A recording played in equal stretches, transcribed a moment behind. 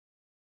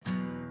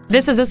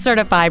This is a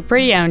certified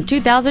pre-owned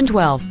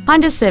 2012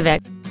 Honda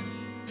Civic.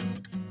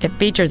 It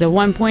features a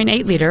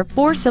 1.8-liter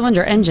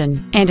four-cylinder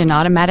engine and an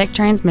automatic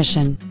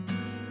transmission.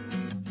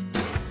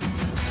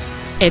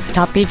 Its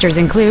top features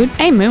include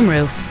a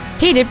moonroof,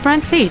 heated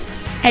front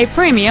seats, a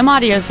premium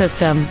audio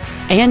system,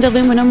 and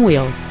aluminum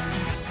wheels.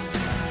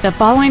 The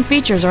following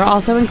features are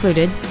also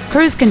included: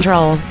 cruise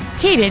control,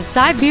 heated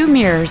side view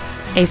mirrors,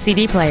 a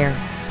CD player,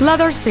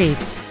 leather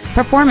seats,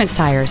 performance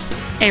tires,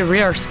 a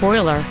rear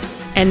spoiler,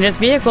 and this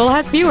vehicle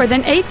has fewer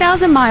than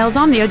 8,000 miles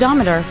on the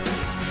odometer.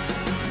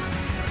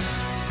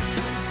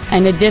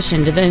 In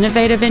addition to the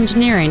innovative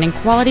engineering and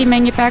quality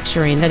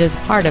manufacturing that is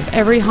part of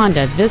every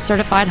Honda, this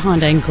certified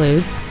Honda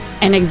includes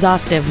an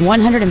exhaustive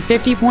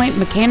 150-point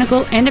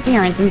mechanical and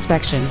appearance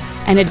inspection,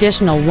 an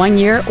additional 1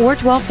 year or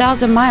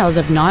 12,000 miles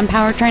of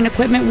non-powertrain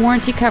equipment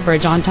warranty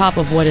coverage on top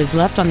of what is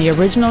left on the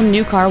original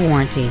new car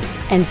warranty,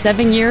 and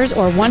 7 years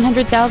or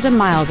 100,000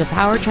 miles of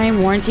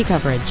powertrain warranty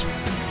coverage.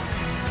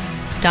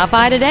 Stop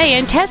by today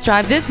and test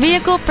drive this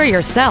vehicle for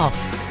yourself.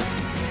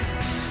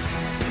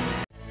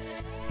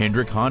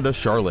 Hendrick Honda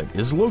Charlotte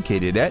is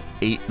located at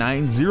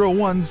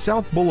 8901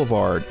 South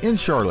Boulevard in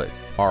Charlotte.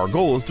 Our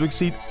goal is to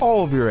exceed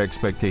all of your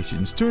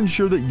expectations to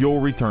ensure that you'll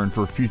return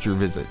for future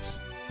visits.